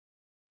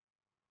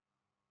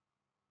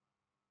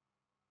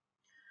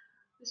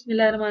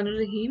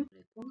Bismillahirrahmanirrahim.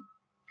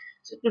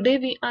 So today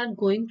we are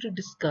going to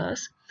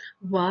discuss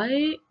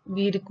why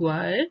we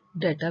require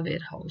data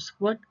warehouse.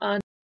 What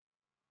are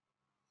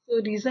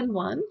reason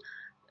one?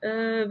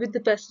 With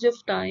the passage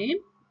of time,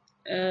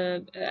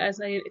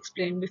 as I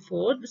explained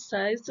before, the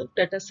size of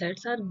data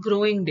sets are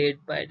growing day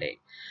by day.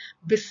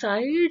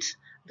 Besides,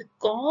 the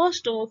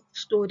cost of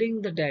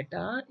storing the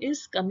data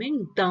is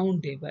coming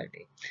down day by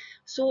day.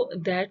 So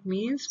that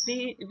means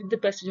with the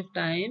passage of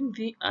time,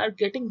 we are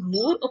getting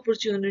more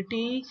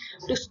opportunity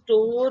to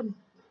store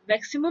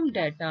maximum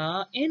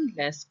data in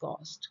less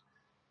cost.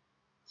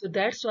 So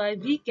that's why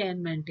we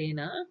can maintain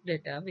a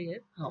data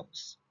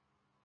warehouse.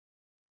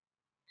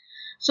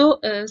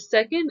 So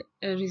second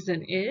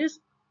reason is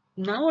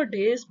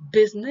nowadays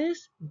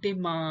business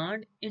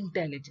demand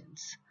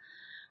intelligence.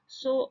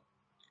 So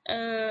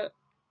uh,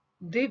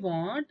 they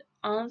want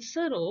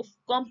answer of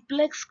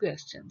complex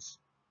questions.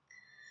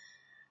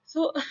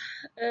 So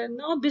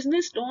now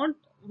business don't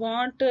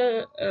want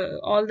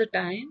all the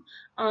time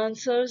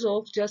answers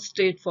of just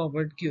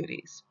straightforward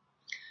queries.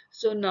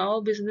 So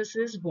now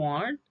businesses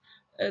want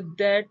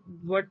that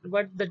what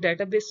the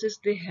databases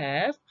they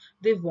have,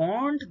 they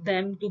want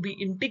them to be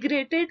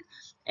integrated,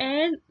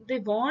 and they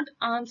want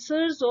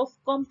answers of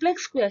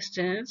complex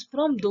questions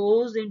from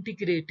those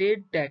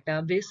integrated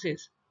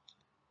databases.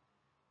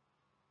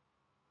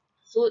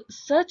 So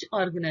such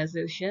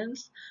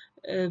organizations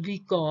we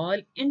call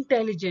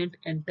intelligent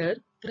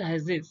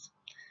enterprises.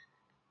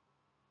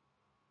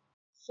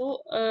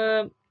 So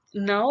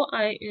now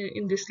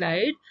in this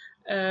slide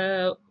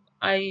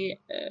I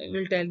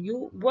will tell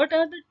you what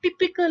are the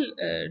typical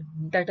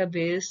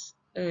database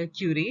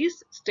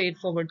queries,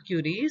 straightforward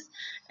queries,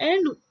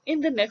 and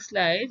in the next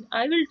slide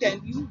I will tell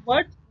you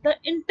what the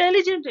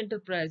intelligent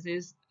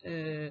enterprises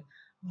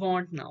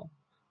want now.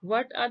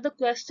 What are the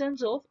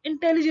questions of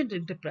intelligent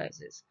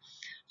enterprises?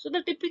 So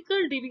the typical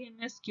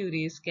DBMS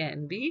queries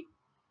can be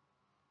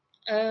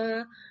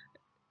uh,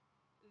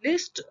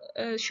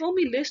 show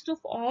me list of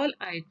all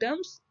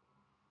items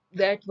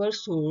that were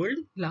sold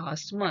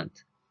last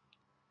month.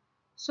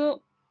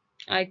 So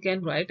I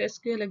can write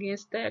SQL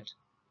against that.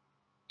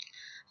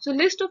 So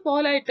list of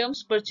all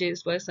items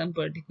purchased by some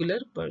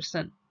particular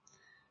person.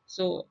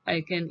 So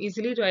I can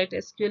easily write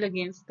SQL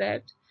against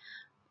that.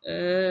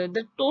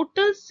 The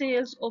total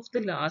sales of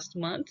the last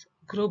month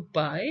grouped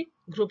by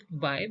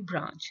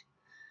branch.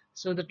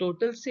 So the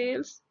total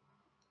sales,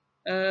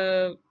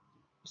 uh,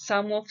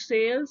 sum of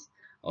sales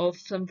of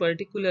some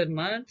particular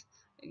month,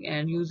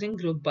 and using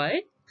group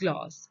by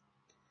clause.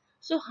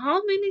 So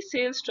how many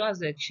sales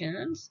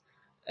transactions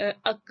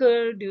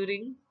occur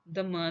during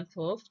the month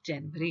of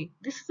January?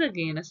 This is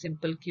again a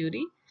simple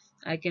query.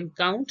 I can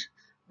count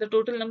the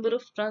total number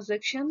of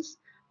transactions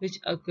which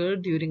occur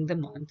during the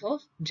month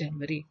of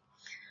January.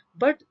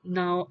 But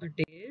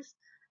nowadays,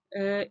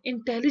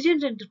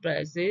 intelligent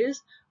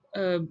enterprises,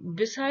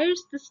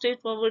 besides the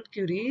straightforward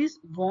queries,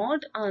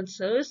 want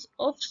answers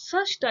of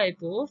such type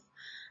of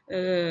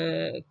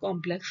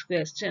complex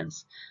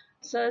questions,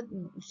 such,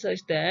 such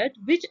that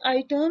which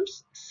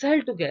items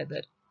sell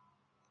together,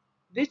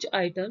 which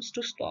items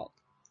to stock.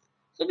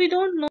 So we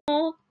don't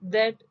know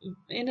that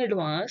in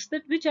advance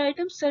that which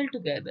items sell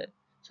together.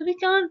 So we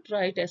can't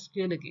write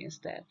SQL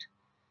against that.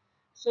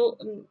 So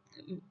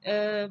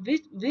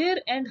where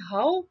and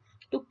how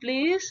to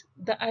place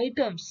the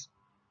items?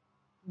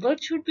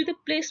 What should be the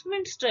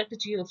placement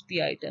strategy of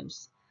the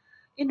items?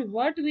 In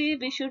what way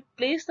we should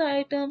place the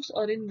items,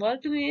 or in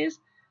what ways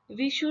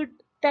we should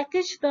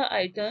package the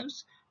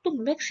items to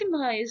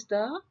maximize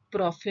the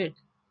profit,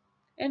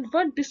 and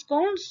what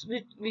discounts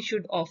we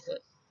should offer.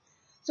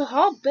 So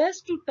how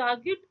best to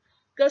target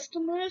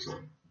customers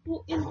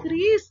to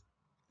increase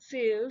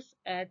sales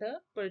at a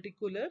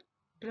particular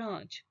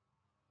branch.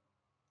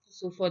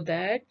 So for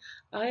that,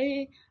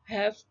 I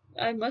have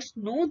I must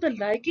know the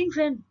likings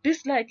and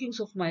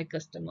dislikings of my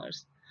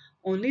customers.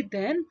 Only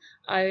then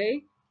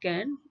I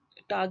can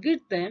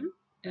target them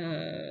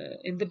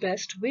in the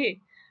best way.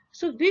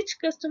 So which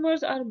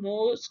customers are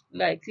most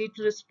likely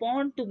to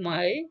respond to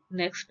my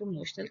next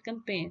promotional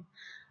campaign?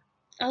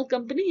 Our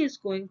company is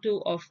going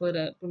to offer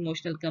a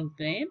promotional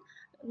campaign.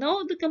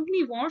 Now the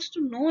company wants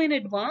to know in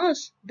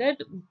advance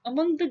that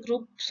among the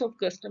groups of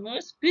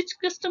customers, which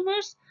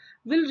customers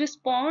will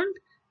respond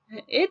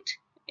it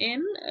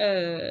in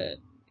a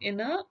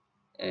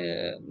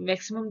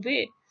maximum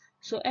way.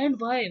 So and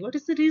why? What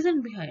is the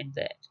reason behind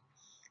that?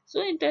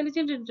 So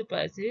intelligent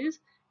enterprises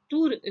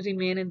to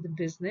remain in the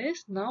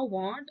business now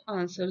want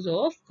answers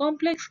of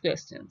complex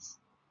questions.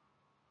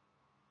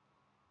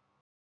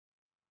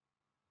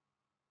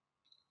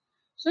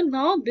 So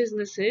now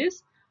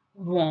businesses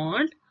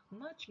want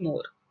much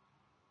more.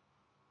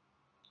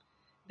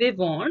 They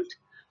want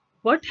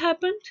what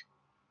happened,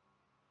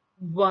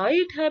 why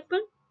it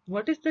happened,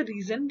 what is the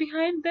reason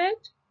behind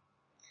that,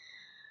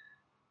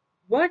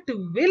 what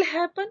will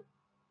happen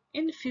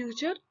in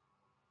future,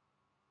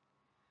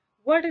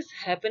 what is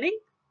happening,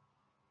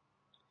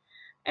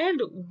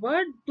 and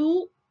what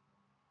do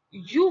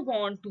you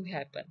want to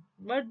happen,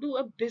 what do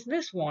a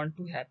business want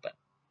to happen.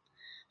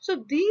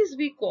 So these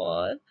we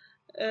call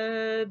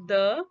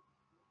the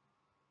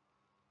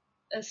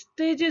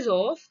stages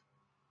of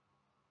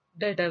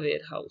data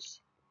warehouse.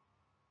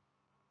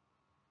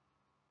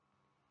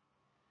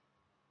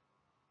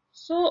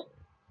 So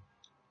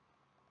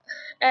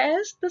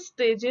as the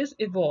stages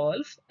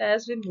evolve,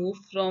 as we move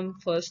from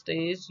first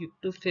stage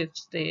to fifth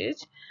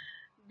stage,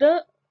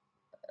 the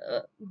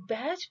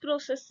batch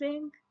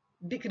processing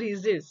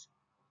decreases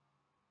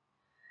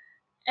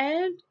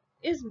and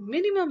is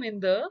minimum in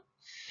the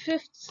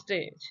fifth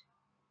stage.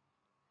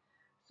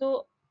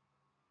 So,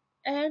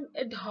 and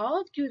ad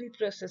hoc query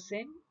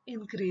processing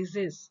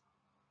increases.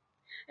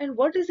 And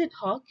what is ad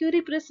hoc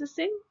query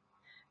processing?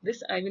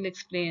 This I will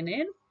explain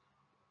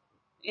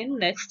in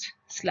next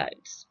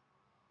slides.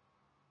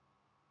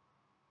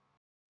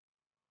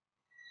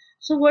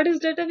 So what is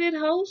data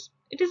warehouse?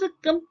 It is a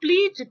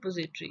complete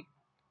repository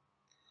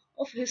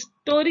of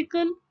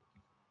historical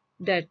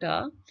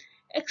data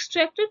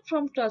extracted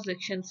from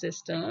transaction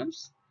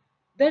systems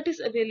that is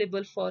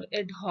available for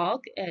ad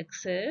hoc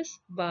access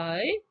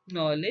by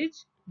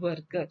knowledge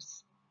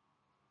workers.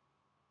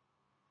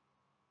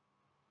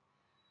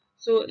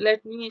 So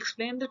let me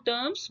explain the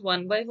terms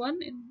one by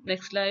one in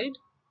next slide.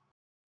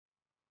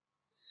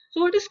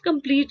 So what is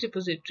complete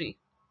repository?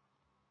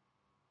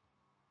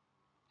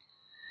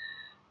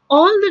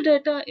 All the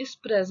data is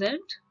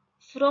present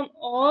from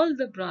all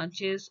the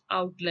branches,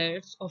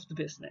 outlets of the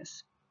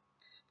business.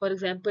 For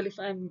example, if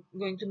I'm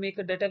going to make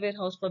a data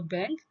warehouse for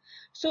bank,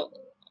 so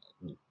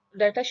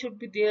data should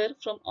be there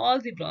from all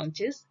the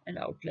branches and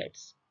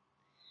outlets.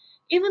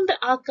 Even the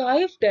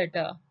archive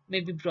data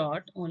may be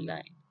brought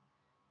online.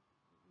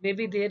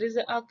 Maybe there is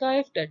an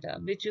archive data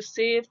which you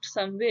saved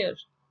somewhere.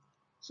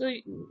 So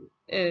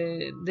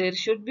there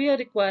should be a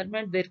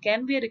requirement, there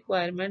can be a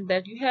requirement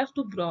that you have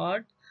to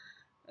brought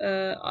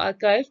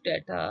archive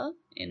data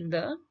in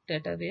the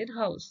data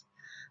warehouse.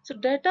 So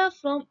data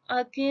from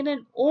arcane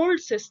and old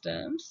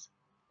systems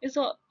is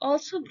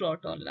also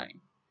brought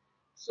online.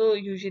 So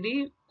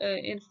usually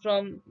in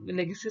from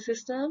legacy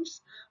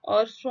systems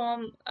or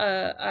from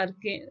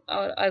arcane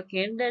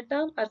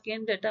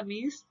data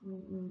means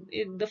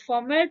in the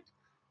format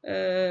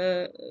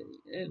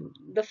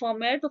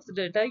of the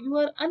data you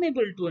are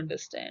unable to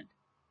understand.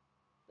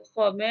 The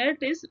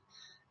format is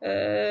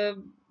uh,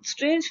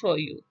 strange for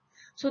you.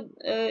 So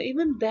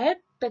even that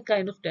the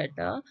kind of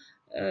data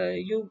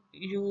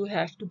you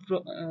have to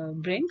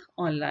bring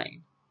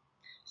online.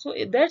 So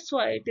that's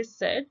why it is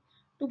said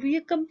to be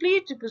a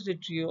complete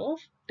repository of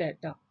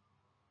data.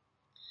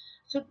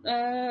 So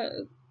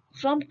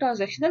from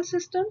transactional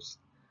systems,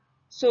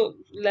 so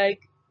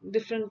like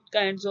different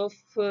kinds of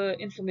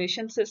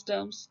information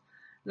systems,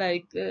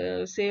 like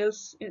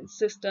sales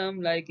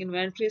system, like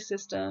inventory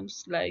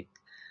systems, like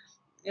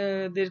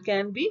there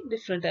can be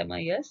different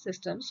MIS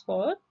systems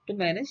for to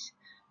manage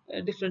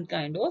different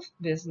kind of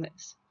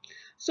business.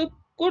 So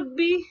could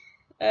be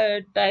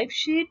a type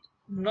sheet,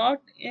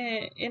 not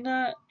in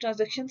a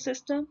transaction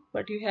system,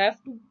 but you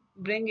have to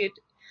bring it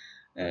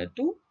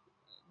to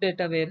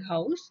data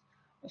warehouse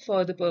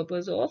for the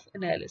purpose of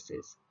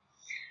analysis.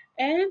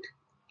 And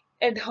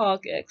ad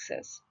hoc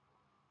access.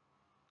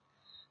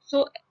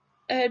 So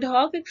ad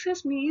hoc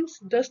access means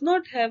does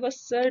not have a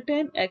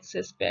certain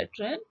access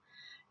pattern.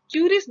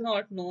 Query is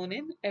not known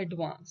in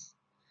advance.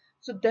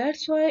 So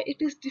that's why it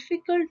is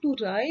difficult to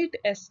write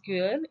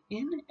SQL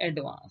in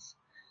advance.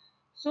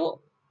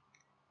 So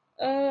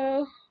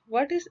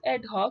what is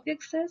ad hoc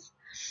access?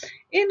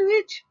 In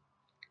which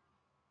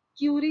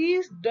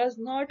queries does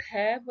not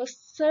have a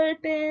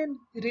certain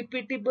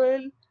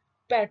repeatable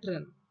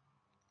pattern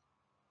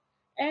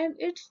and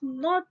it's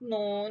not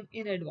known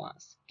in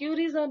advance.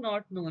 Queries are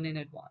not known in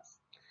advance.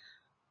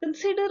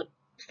 Consider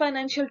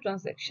financial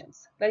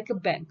transactions like a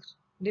bank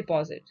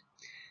deposit.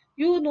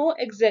 You know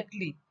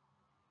exactly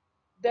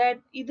that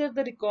either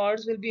the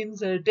records will be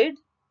inserted,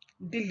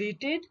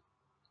 deleted,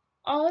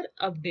 or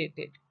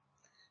updated.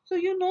 So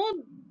you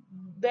know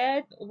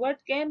that what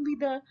can be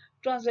the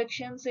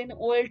transactions in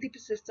OLTP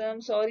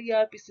systems or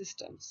ERP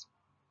systems.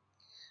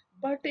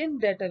 But in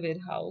data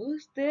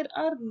warehouse, there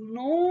are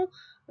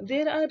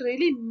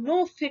really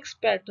no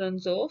fixed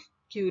patterns of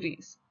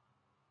queries.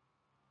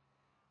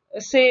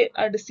 Say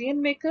a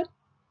decision maker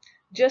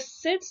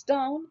just sits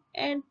down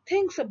and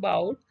thinks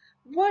about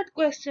what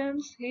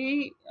questions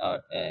he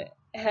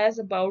has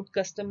about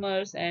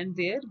customers and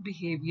their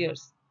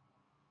behaviors.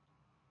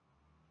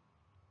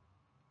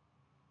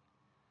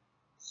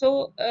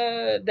 So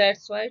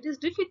that's why it is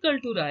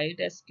difficult to write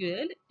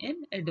SQL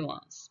in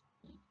advance.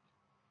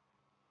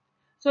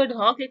 So ad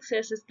hoc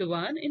access is the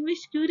one in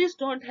which queries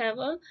don't have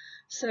a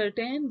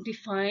certain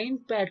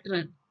defined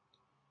pattern.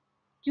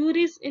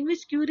 Queries in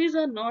which queries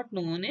are not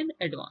known in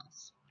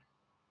advance.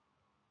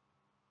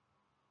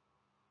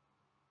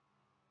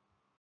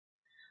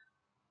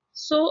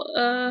 So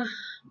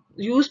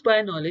used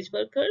by knowledge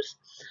workers.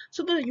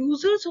 So the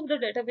users of the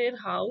data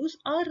warehouse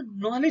are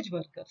knowledge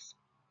workers.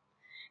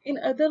 In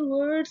other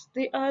words,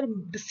 they are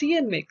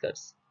decision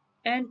makers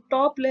and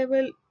top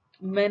level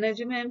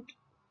management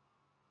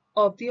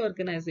of the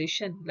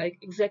organization, like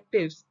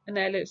executives,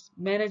 analysts,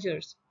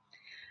 managers.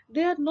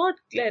 They are not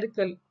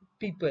clerical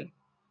people.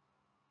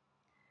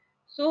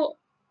 So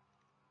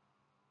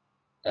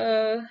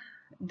uh,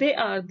 they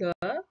are the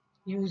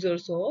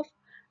users of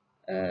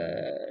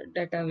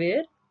data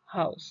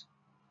warehouse.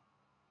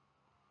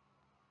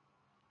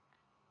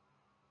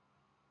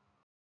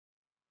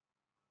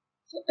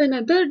 So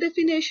another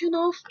definition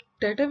of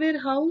data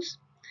warehouse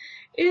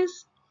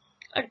is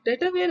a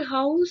data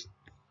warehouse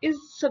is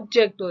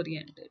subject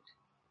oriented,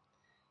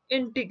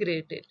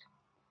 integrated,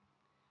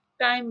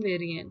 time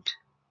variant,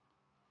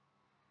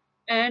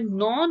 and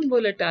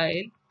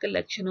non-volatile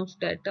collection of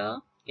data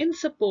in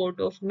support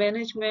of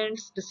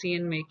management's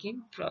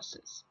decision-making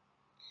process.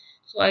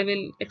 So I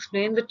will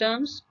explain the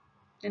terms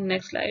in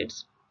next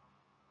slides.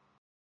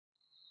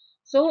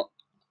 So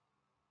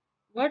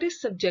what is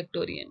subject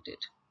oriented?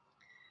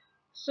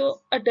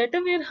 So a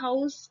data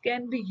warehouse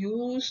can be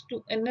used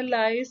to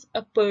analyze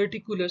a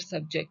particular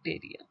subject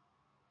area.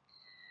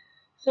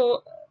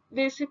 So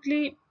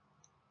basically,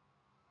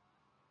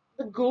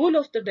 the goal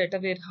of the data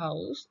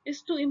warehouse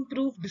is to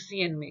improve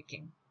decision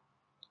making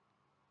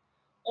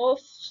of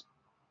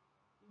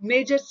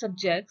major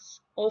subjects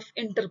of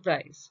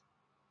enterprise,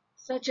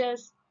 such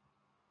as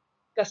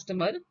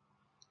customer,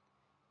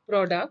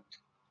 product,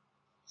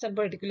 some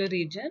particular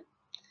region.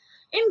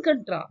 In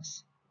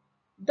contrast,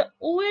 the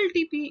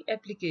OLTP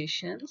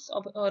applications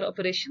or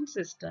operation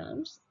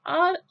systems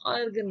are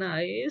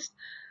organized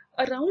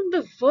around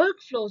the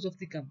workflows of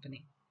the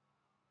company.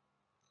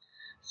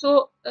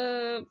 So,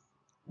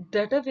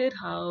 data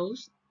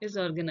warehouse is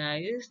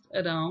organized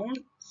around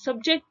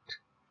subject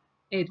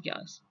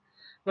areas.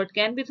 What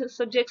can be the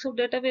subjects of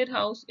data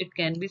warehouse? It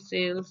can be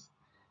sales,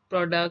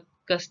 product,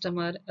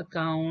 customer,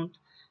 account,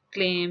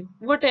 claim,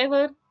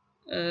 whatever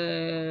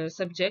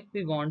subject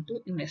we want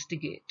to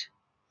investigate.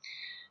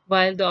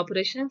 While the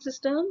operation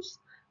systems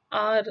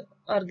are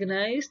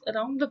organized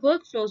around the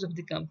workflows of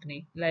the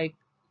company, like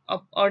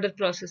order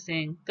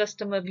processing,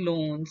 customer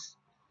loans,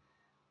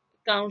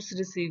 accounts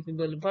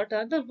receivable. What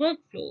are the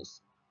workflows?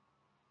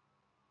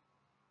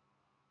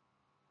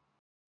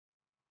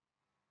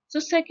 So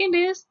second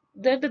is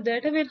that the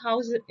data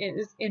warehouse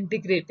is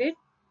integrated.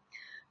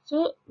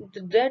 So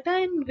the data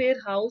in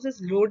warehouse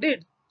is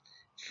loaded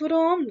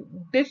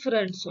from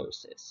different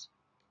sources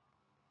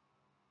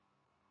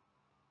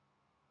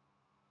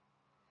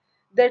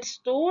that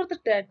store the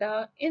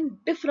data in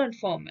different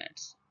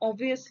formats.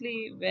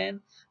 Obviously,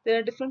 when there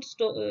are different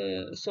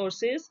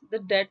sources, the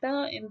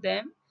data in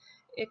them,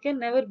 it can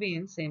never be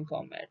in same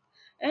format,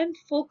 and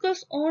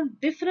focus on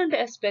different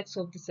aspects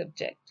of the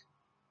subject.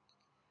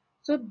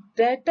 So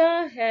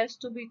data has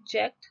to be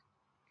checked,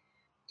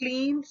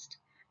 cleansed,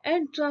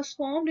 and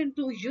transformed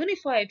into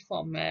unified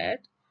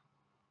format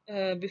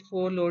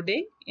before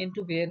loading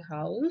into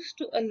warehouse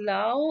to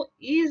allow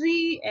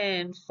easy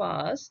and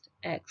fast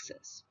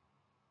access.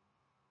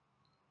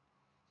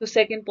 The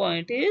second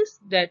point is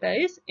data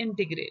is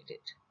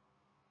integrated.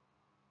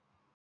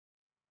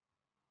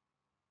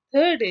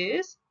 Third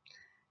is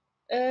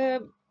uh,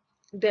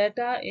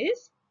 data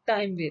is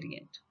time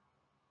variant.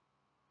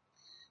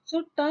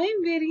 So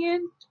time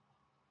variant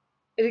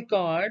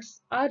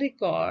records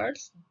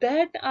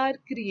that are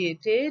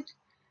created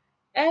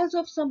as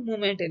of some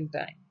moment in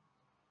time.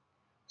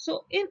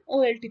 So in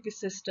OLTP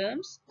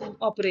systems, in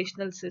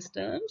operational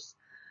systems,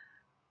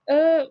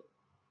 uh,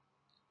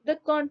 the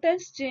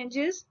contents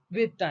changes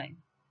with time.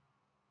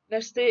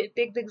 Let's say,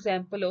 take the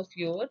example of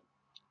your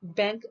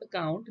bank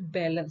account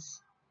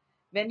balance.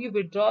 When you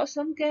withdraw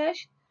some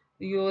cash,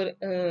 your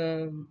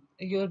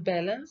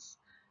balance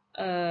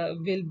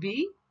will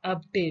be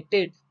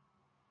updated.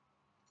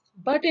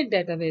 But in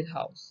data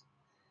warehouse,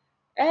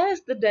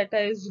 as the data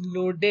is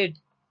loaded,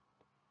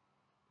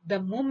 the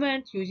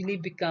moment usually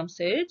becomes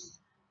its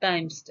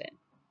timestamp.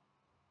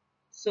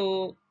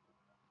 So,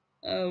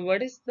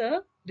 what is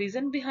the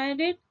reason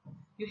behind it?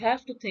 You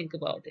have to think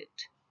about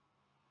it.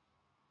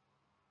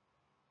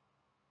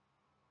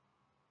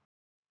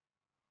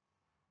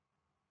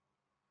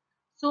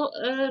 So,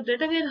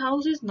 data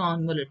warehouse is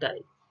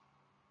non-volatile.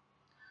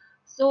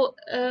 So,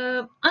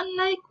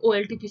 unlike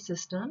OLTP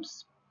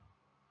systems,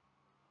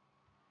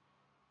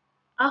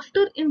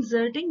 after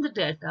inserting the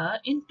data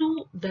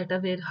into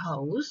data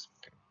warehouse,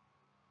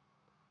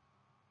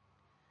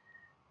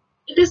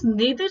 it is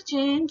neither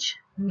changed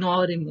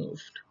nor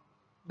removed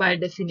by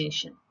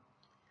definition.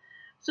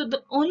 So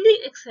the only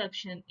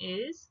exception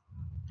is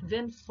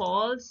when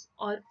false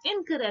or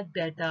incorrect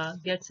data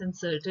gets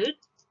inserted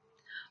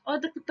or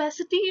the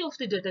capacity of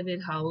the data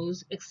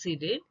warehouse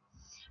exceeded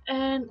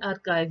and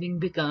archiving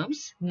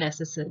becomes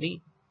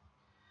necessary.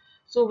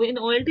 So in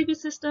OLTP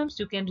systems,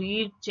 you can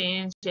read,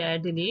 change,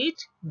 add,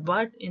 delete,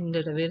 but in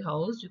data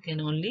warehouse, you can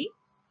only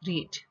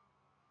read.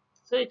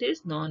 So it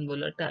is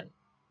non-volatile.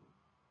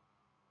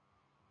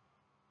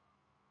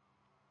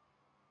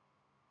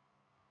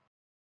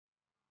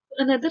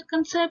 Another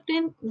concept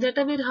in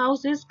data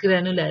warehouse is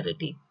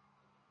granularity.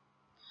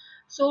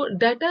 So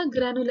data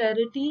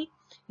granularity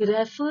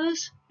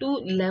refers to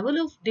level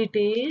of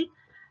detail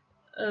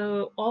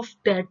of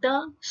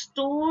data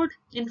stored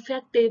in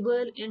fact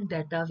table in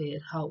data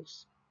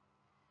warehouse.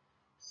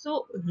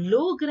 So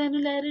low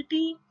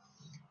granularity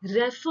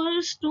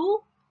refers to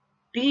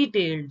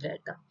detailed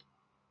data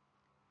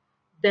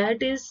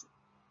that is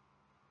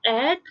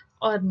at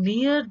or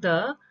near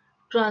the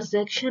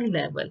transaction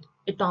level,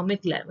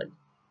 atomic level,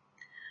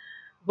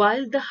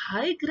 while the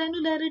high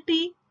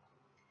granularity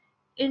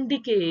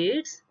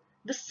indicates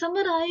the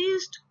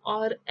summarized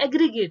or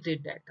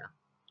aggregated data,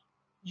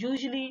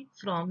 usually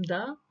from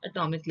the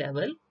atomic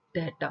level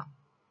data.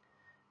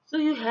 So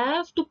you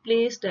have to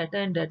place data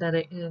in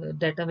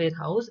data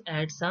warehouse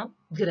at some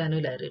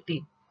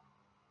granularity.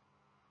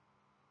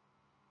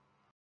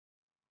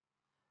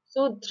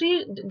 So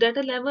three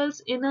data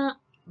levels in a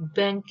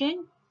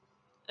banking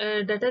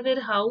data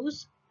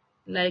warehouse,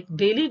 like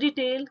daily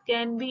detail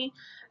can be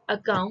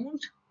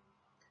account,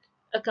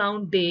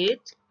 account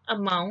date,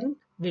 amount,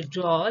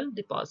 withdrawal,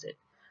 deposit.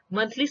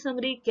 Monthly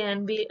summary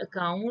can be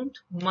account,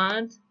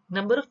 month,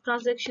 number of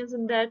transactions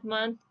in that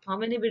month, how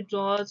many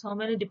withdrawals, how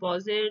many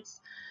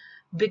deposits,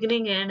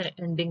 beginning and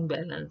ending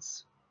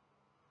balance.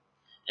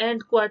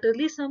 And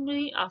quarterly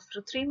summary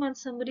after 3 month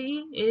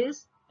summary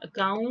is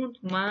account,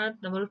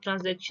 month, number of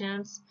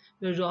transactions,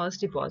 withdrawals,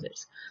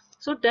 deposits.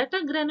 So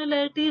data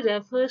granularity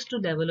refers to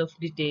level of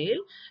detail.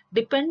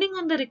 Depending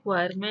on the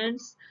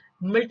requirements,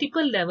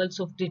 multiple levels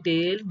of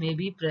detail may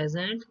be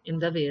present in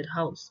the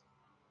warehouse.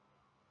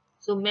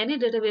 So many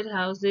data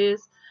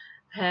warehouses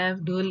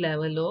have dual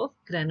level of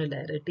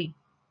granularity.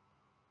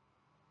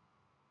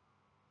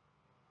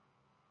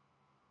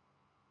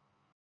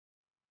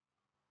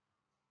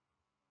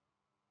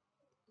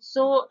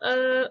 So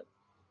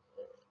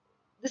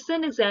this is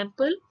an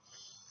example.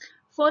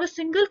 For a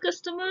single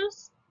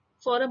customers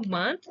for a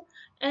month,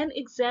 an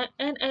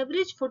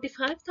average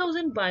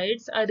 45,000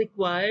 bytes are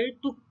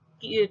required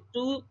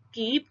to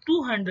keep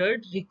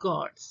 200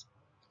 records.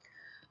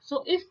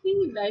 So if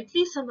we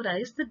lightly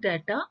summarize the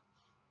data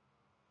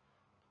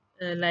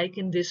like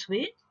in this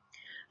way,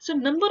 so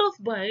number of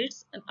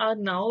bytes are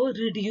now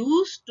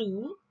reduced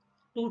to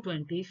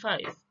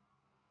 225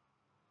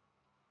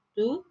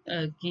 to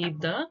keep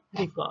the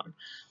record.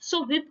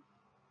 So with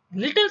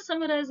little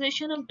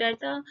summarization of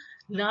data,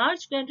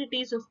 large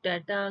quantities of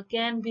data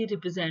can be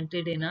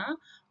represented in a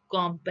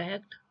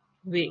compact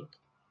way.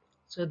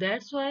 So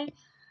that's why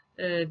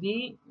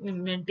we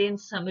maintain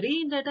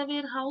summary in data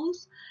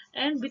warehouse,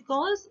 and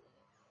because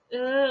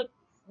uh,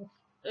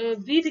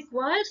 we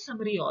require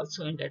summary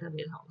also in data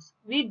warehouse.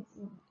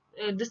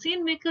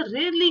 Decision maker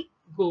rarely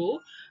go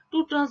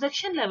to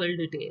transaction level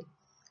detail.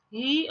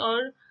 He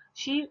or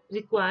she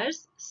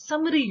requires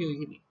summary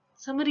usually.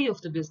 Summary of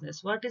the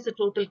business. What is the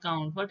total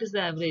count? What is the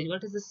average?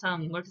 What is the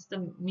sum? What is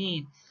the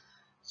mean?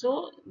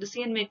 So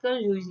decision maker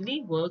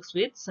usually works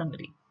with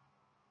summary.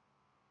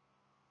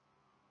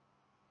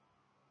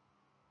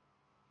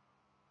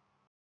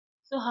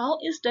 So how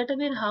is data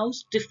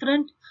warehouse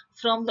different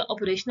from the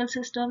operational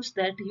systems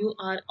that you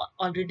are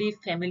already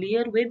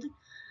familiar with?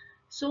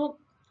 So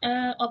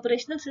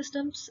operational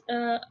systems,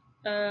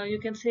 you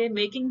can say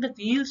making the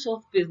wheels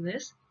of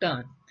business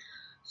turn.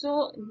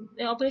 So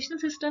the operational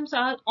systems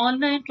are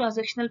online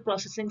transactional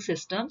processing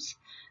systems.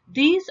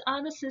 These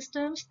are the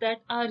systems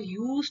that are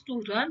used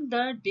to run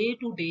the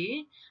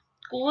day-to-day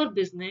core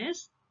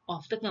business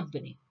of the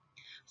company.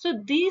 So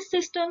these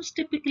systems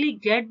typically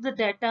get the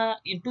data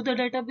into the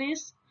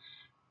database.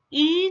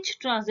 Each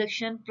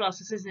transaction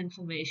processes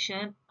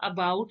information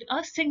about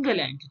a single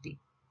entity,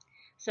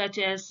 such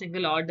as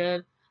single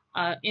order,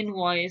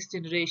 invoice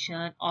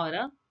generation, or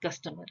a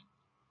customer.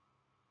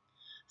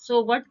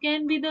 So what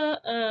can be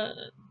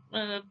the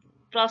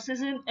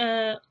process in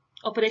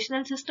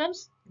operational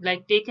systems?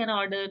 Like take an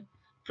order,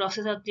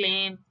 process a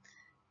claim,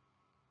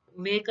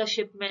 make a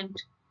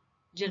shipment,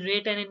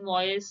 generate an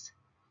invoice,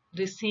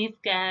 receive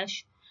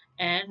cash,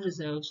 and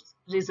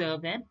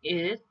reserve an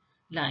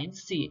airline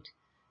seat.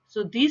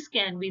 So these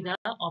can be the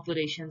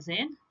operations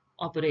in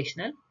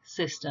operational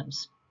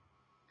systems.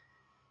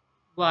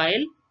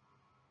 While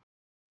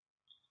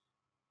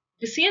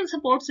decision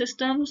support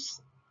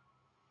systems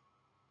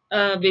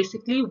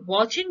basically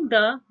watching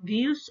the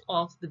wheels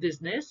of the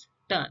business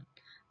turn.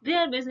 They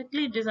are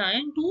basically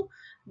designed to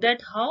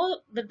that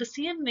how the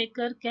decision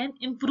maker can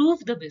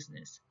improve the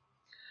business.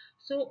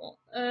 So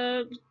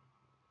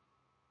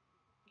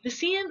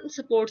decision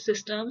support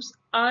systems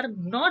are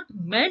not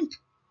meant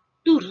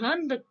to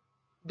run the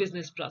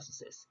business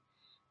processes.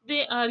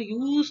 They are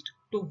used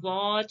to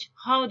watch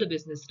how the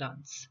business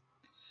runs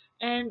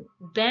and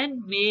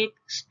then make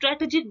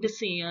strategic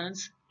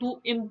decisions to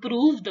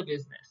improve the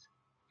business.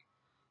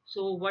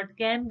 So what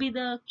can be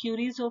the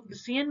queries of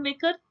decision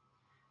maker?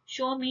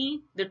 Show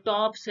me the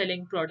top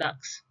selling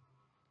products.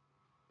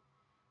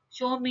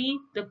 Show me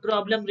the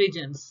problem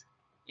regions.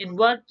 In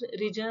what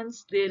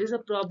regions there is a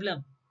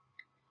problem.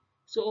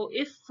 So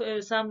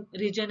if some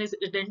region is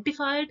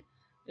identified,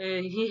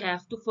 he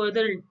have to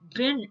further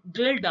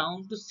drill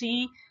down to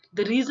see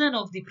the reason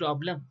of the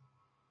problem.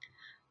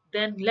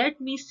 Then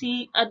let me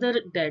see other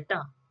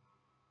data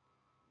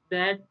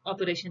That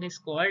operation is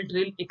called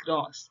drill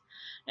across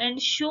and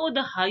show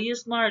the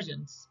highest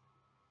margins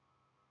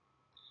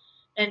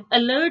and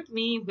alert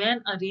me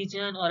when a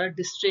region or a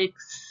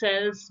district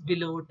sells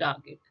below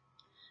target.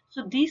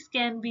 So these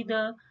can be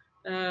the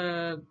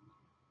uh,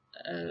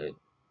 uh,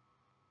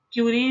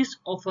 queries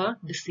of a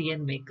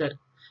decision maker.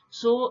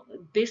 So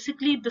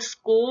basically the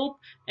scope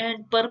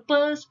and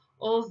purpose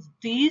of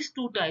these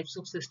two types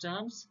of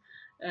systems,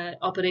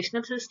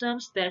 operational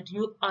systems that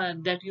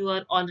you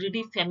are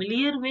already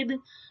familiar with,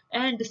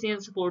 and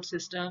decision support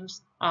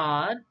systems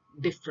are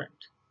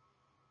different.